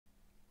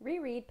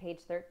Reread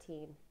page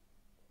 13.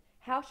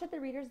 How should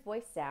the reader's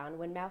voice sound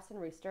when Mouse and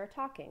Rooster are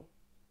talking?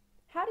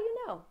 How do you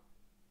know?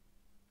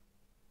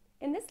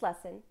 In this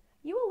lesson,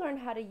 you will learn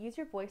how to use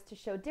your voice to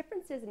show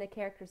differences in a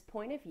character's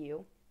point of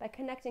view by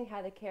connecting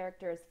how the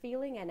character is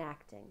feeling and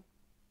acting.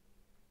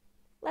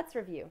 Let's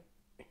review.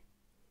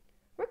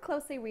 We're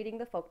closely reading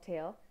the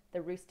folktale,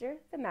 The Rooster,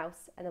 the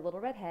Mouse, and the Little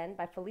Red Hen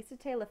by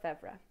Félicité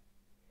Lefebvre.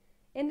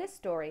 In this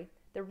story,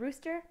 the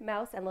rooster,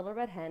 mouse, and little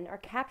red hen are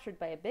captured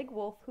by a big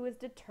wolf who is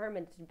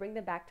determined to bring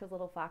them back to his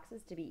little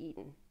foxes to be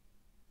eaten.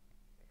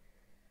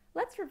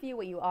 Let's review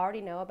what you already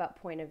know about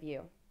point of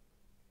view.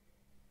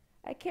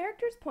 A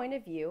character's point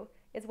of view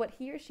is what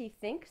he or she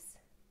thinks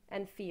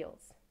and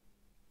feels.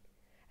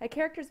 A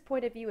character's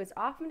point of view is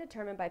often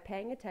determined by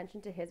paying attention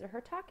to his or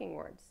her talking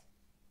words.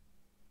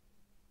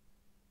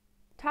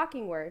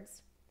 Talking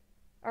words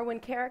are when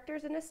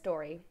characters in a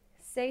story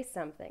say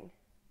something,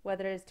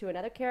 whether it is to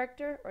another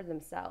character or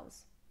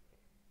themselves.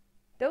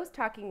 Those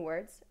talking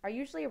words are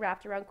usually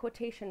wrapped around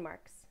quotation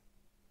marks.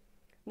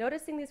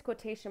 Noticing these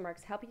quotation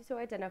marks help you to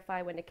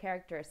identify when a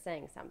character is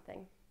saying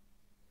something.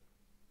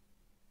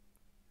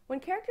 When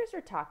characters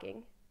are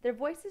talking, their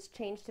voices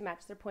change to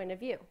match their point of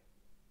view.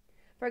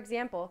 For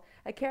example,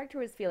 a character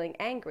who is feeling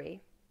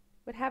angry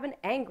would have an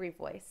angry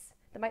voice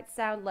that might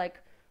sound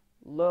like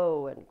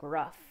low and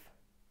gruff.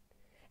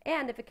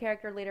 And if a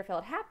character later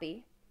felt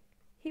happy,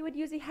 he would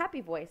use a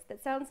happy voice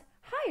that sounds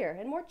higher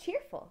and more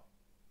cheerful.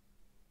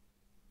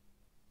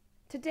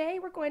 Today,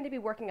 we're going to be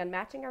working on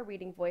matching our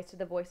reading voice to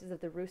the voices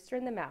of the rooster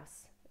and the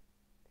mouse.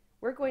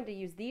 We're going to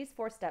use these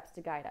 4 steps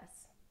to guide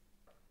us.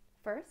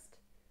 First,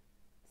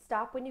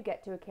 stop when you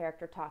get to a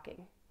character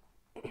talking.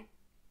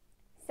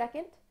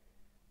 Second,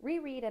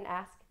 reread and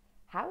ask,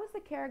 how is the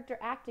character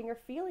acting or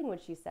feeling when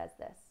she says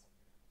this?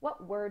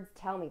 What words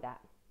tell me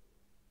that?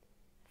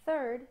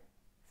 Third,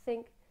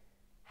 think,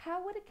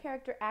 how would a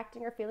character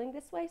acting or feeling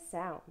this way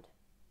sound?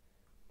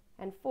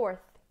 And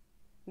fourth,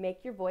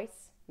 make your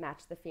voice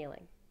match the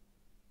feeling.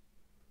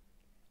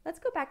 Let's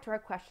go back to our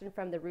question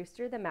from the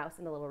rooster, the mouse,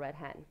 and the little red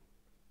hen.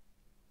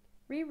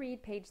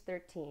 Reread page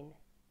 13.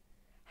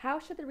 How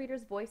should the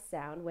reader's voice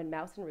sound when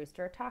mouse and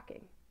rooster are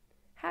talking?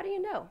 How do you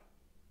know?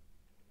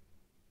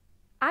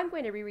 I'm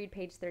going to reread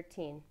page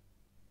 13.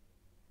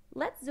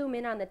 Let's zoom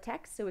in on the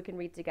text so we can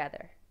read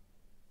together.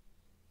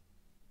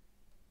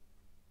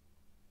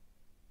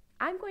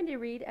 I'm going to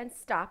read and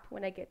stop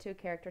when I get to a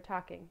character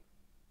talking.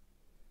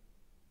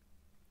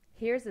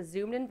 Here's a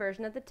zoomed in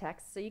version of the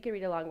text so you can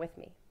read along with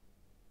me.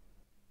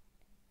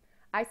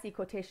 I see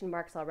quotation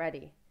marks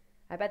already.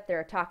 I bet there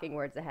are talking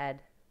words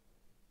ahead.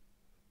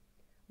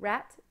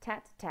 Rat,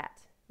 tat,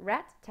 tat.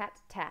 Rat,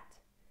 tat, tat.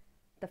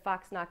 The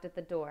fox knocked at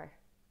the door.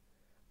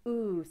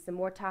 Ooh, some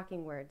more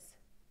talking words.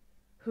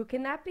 Who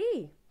can that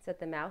be? Said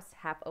the mouse,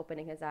 half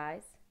opening his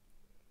eyes.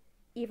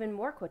 Even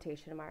more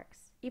quotation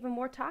marks. Even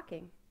more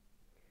talking.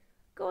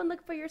 Go and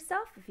look for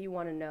yourself if you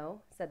want to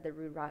know, said the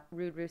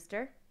rude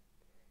rooster.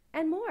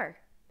 And more.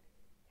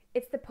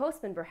 It's the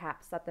postman,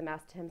 perhaps, thought the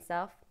mouse to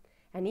himself,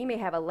 and he may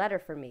have a letter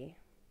for me.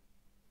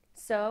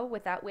 So,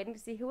 without waiting to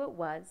see who it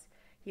was,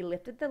 he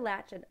lifted the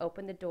latch and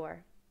opened the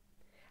door.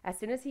 As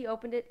soon as he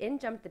opened it, in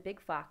jumped the big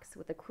fox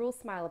with a cruel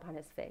smile upon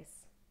his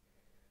face.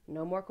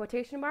 No more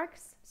quotation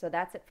marks, so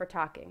that's it for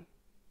talking.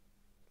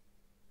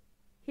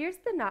 Here's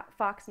the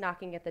fox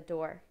knocking at the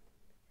door.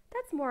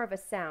 That's more of a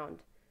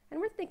sound, and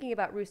we're thinking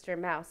about Rooster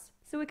and Mouse,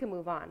 so we can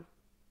move on.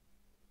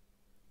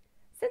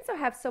 Since I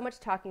have so much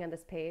talking on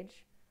this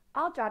page,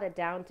 I'll jot it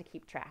down to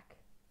keep track.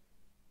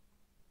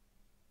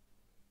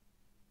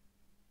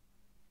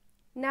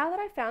 Now that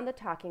I've found the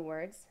talking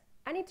words,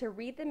 I need to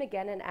read them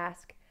again and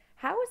ask,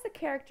 how is the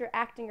character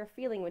acting or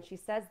feeling when she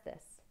says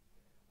this?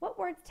 What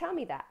words tell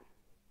me that?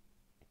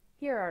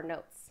 Here are our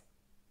notes.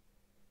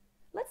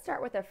 Let's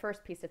start with our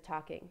first piece of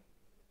talking.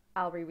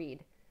 I'll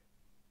reread.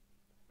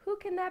 Who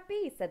can that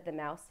be? Said the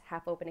mouse,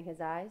 half opening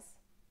his eyes.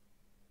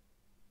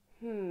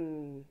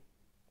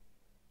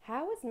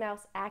 How is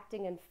Mouse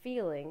acting and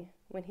feeling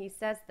when he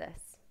says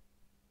this?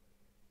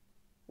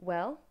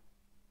 Well,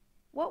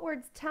 what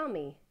words tell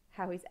me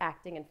how he's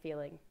acting and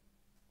feeling?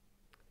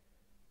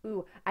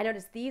 Ooh, I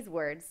noticed these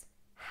words,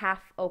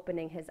 half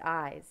opening his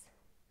eyes.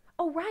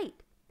 Oh, right!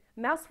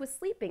 Mouse was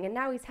sleeping and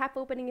now he's half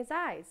opening his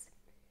eyes.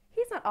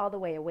 He's not all the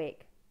way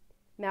awake.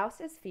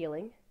 Mouse is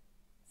feeling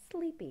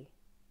sleepy.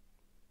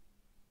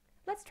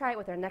 Let's try it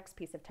with our next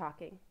piece of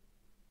talking.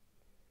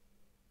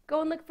 Go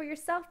and look for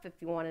yourself if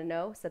you want to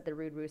know, said the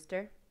rude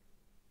rooster.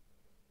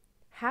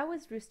 How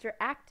is Rooster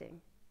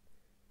acting?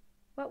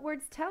 What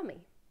words tell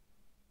me?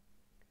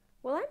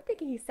 Well, I'm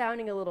thinking he's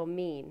sounding a little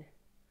mean.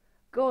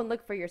 Go and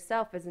look for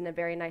yourself isn't a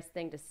very nice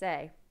thing to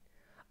say.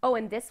 Oh,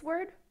 and this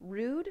word,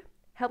 rude,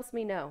 helps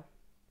me know.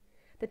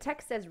 The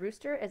text says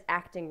Rooster is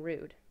acting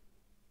rude.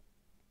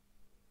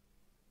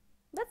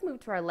 Let's move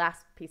to our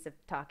last piece of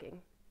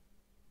talking.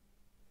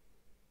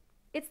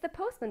 It's the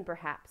postman,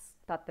 perhaps,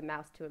 thought the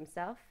mouse to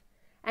himself,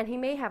 and he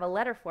may have a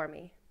letter for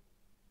me.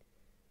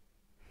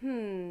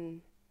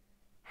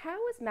 How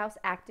is Mouse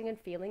acting and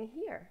feeling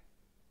here?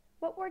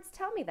 What words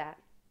tell me that?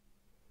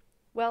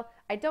 Well,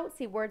 I don't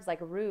see words like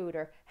rude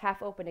or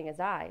half opening his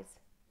eyes.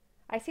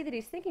 I see that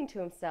he's thinking to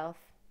himself,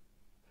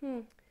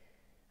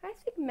 I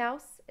think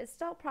Mouse is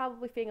still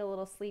probably feeling a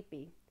little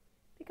sleepy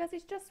because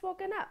he's just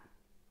woken up.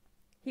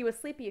 He was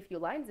sleepy a few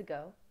lines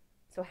ago,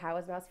 so how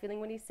is Mouse feeling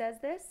when he says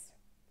this?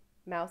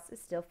 Mouse is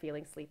still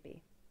feeling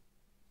sleepy.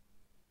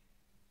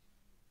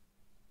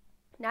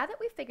 Now that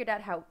we've figured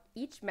out how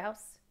each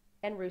mouse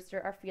and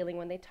rooster are feeling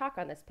when they talk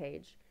on this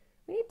page,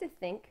 we need to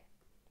think,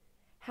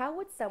 how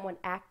would someone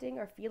acting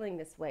or feeling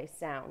this way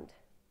sound?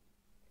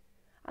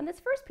 On this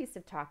first piece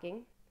of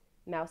talking,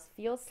 Mouse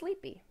feels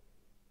sleepy.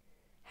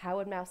 How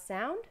would Mouse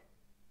sound?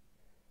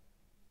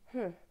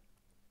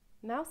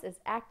 Mouse is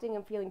acting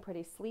and feeling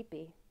pretty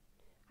sleepy.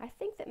 I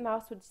think that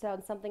Mouse would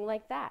sound something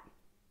like that.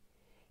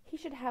 He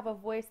should have a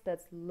voice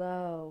that's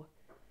low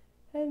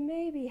and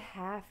maybe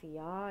half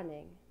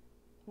yawning,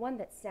 one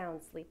that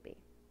sounds sleepy.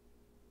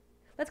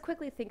 Let's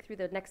quickly think through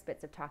the next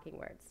bits of talking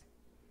words.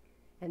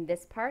 In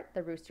this part,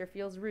 the rooster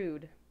feels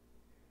rude.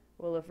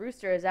 Well, if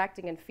Rooster is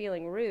acting and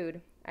feeling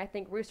rude, I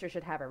think Rooster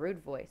should have a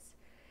rude voice.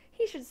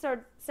 He should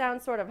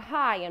sound sort of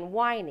high and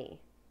whiny.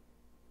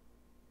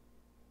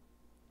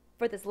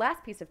 For this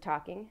last piece of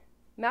talking,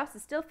 Mouse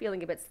is still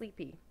feeling a bit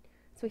sleepy,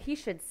 so he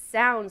should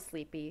sound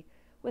sleepy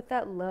with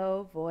that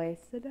low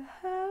voice and a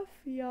half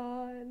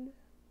yawn.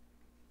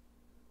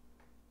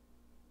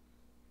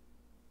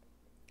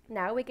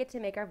 Now we get to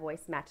make our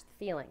voice match the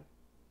feeling.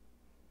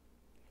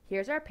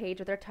 Here's our page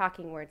with our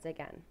talking words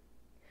again.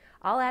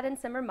 I'll add in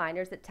some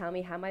reminders that tell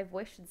me how my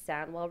voice should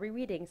sound while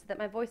rereading so that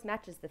my voice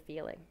matches the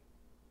feeling.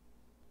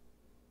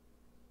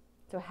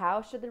 So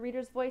how should the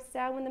reader's voice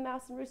sound when the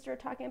mouse and rooster are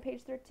talking on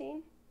page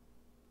 13?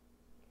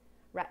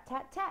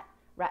 Rat-tat-tat,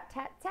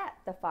 rat-tat-tat,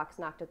 the fox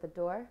knocked at the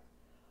door.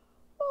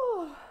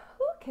 Oh,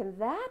 who can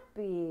that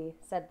be?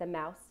 Said the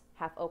mouse,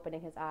 half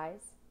opening his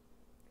eyes.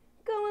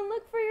 Go and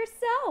look for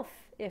yourself,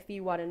 if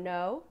you want to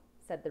know,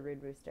 said the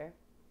rude rooster.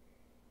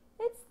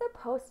 It's the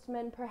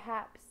postman,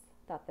 perhaps,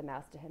 thought the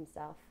mouse to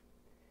himself,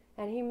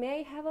 and he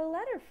may have a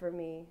letter for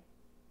me.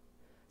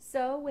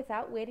 So,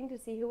 without waiting to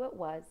see who it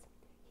was,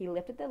 he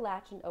lifted the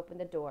latch and opened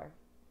the door.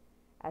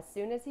 As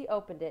soon as he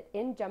opened it,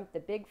 in jumped the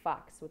big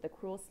fox with a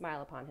cruel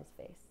smile upon his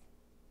face.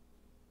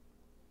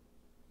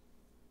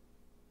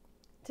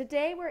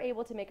 Today, we're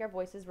able to make our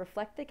voices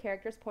reflect the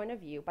character's point of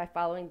view by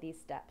following these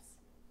steps.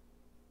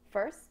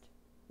 First,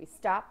 we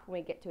stop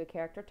when we get to a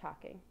character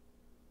talking.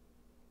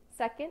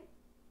 Second,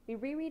 we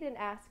reread and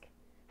ask,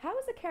 how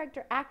is the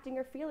character acting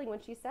or feeling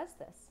when she says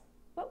this?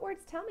 What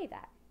words tell me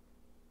that?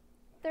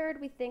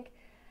 Third, we think,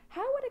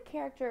 how would a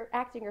character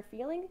acting or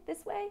feeling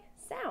this way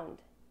sound?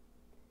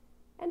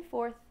 And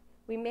fourth,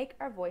 we make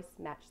our voice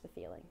match the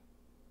feeling.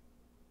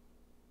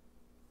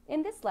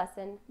 In this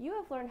lesson, you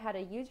have learned how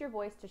to use your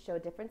voice to show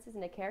differences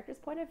in a character's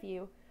point of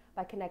view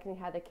by connecting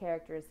how the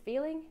character is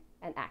feeling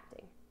and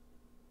acting.